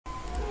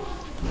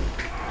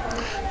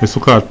Let's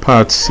look at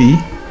part C.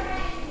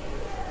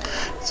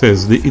 It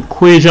says the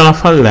equation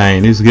of a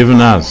line is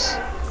given as,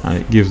 and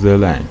it gives the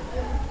line.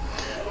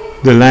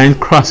 The line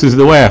crosses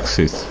the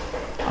y-axis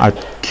at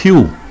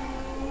Q.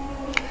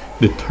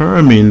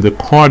 Determine the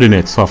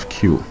coordinates of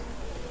Q.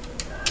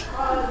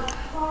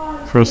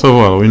 First of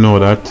all, we know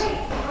that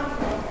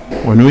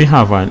when we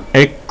have an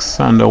x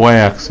on the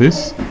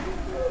y-axis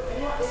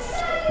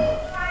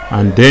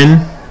and then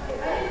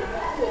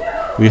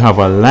we have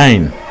a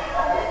line,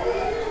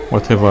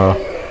 whatever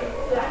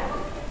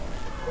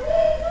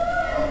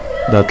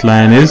that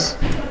line is,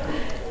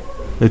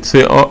 let's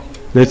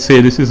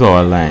say this is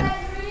our line.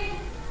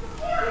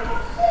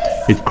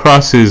 It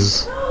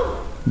crosses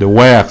the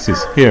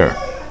y-axis here.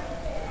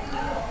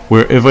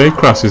 Wherever it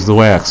crosses the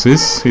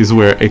y-axis is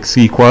where x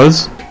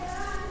equals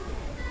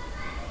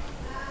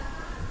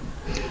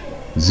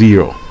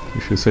 0.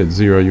 If you said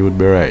 0, you would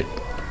be right.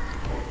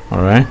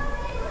 Alright?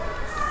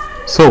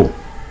 So,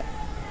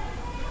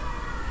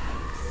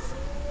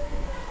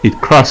 it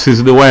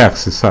crosses the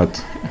y-axis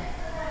at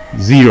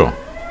 0.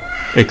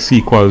 X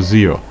equals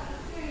 0.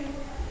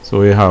 So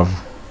we have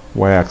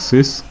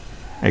y-axis,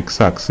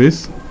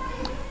 x-axis.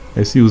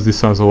 Let's use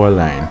this as our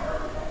line.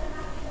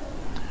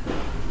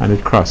 And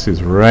it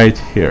crosses right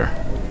here.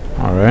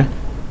 Alright?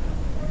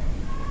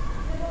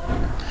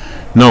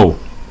 Now,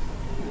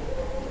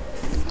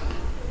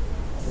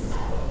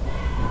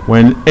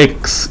 when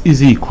x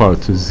is equal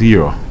to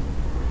 0,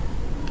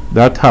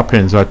 that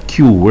happens at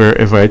Q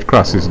wherever it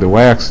crosses the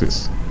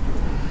y-axis.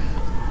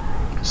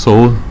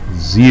 So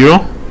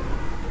 0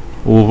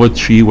 over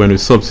 3, when we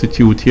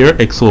substitute here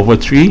x over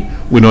 3,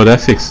 we know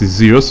that x is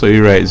 0, so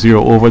you write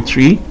 0 over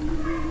 3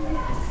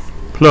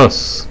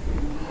 plus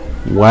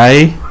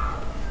y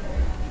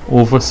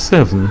over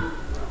 7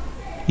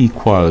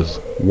 equals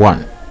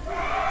 1.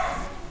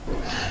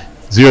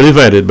 0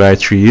 divided by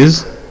 3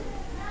 is,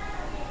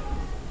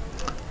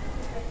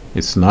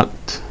 it's not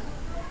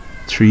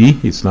 3,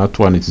 it's not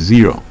 1, it's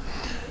 0.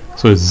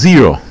 So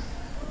 0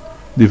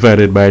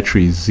 divided by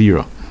 3 is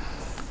 0.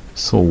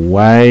 So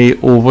y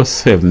over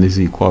 7 is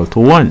equal to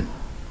 1.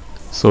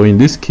 So in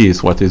this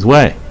case, what is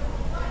y?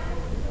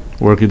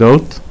 Work it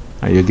out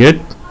and you get?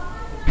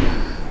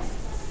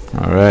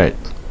 Alright.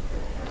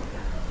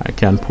 I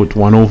can put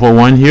 1 over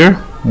 1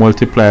 here,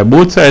 multiply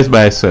both sides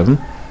by 7.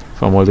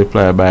 If I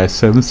multiply by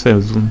 7,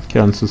 7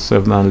 cancels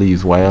 7 and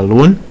leaves y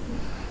alone.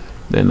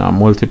 Then I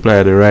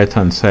multiply the right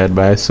hand side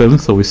by 7,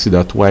 so we see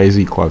that y is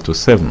equal to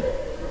 7.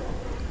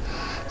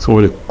 So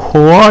the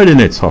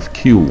coordinates of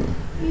Q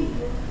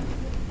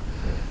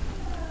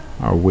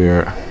are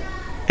where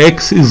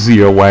x is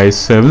 0, y is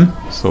 7,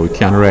 so we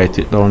can write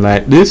it down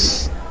like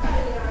this: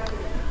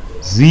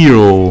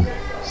 0,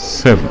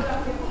 7.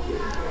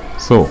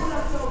 So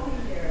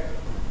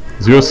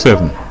 0,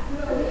 7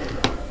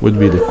 would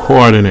be the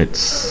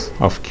coordinates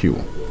of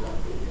Q.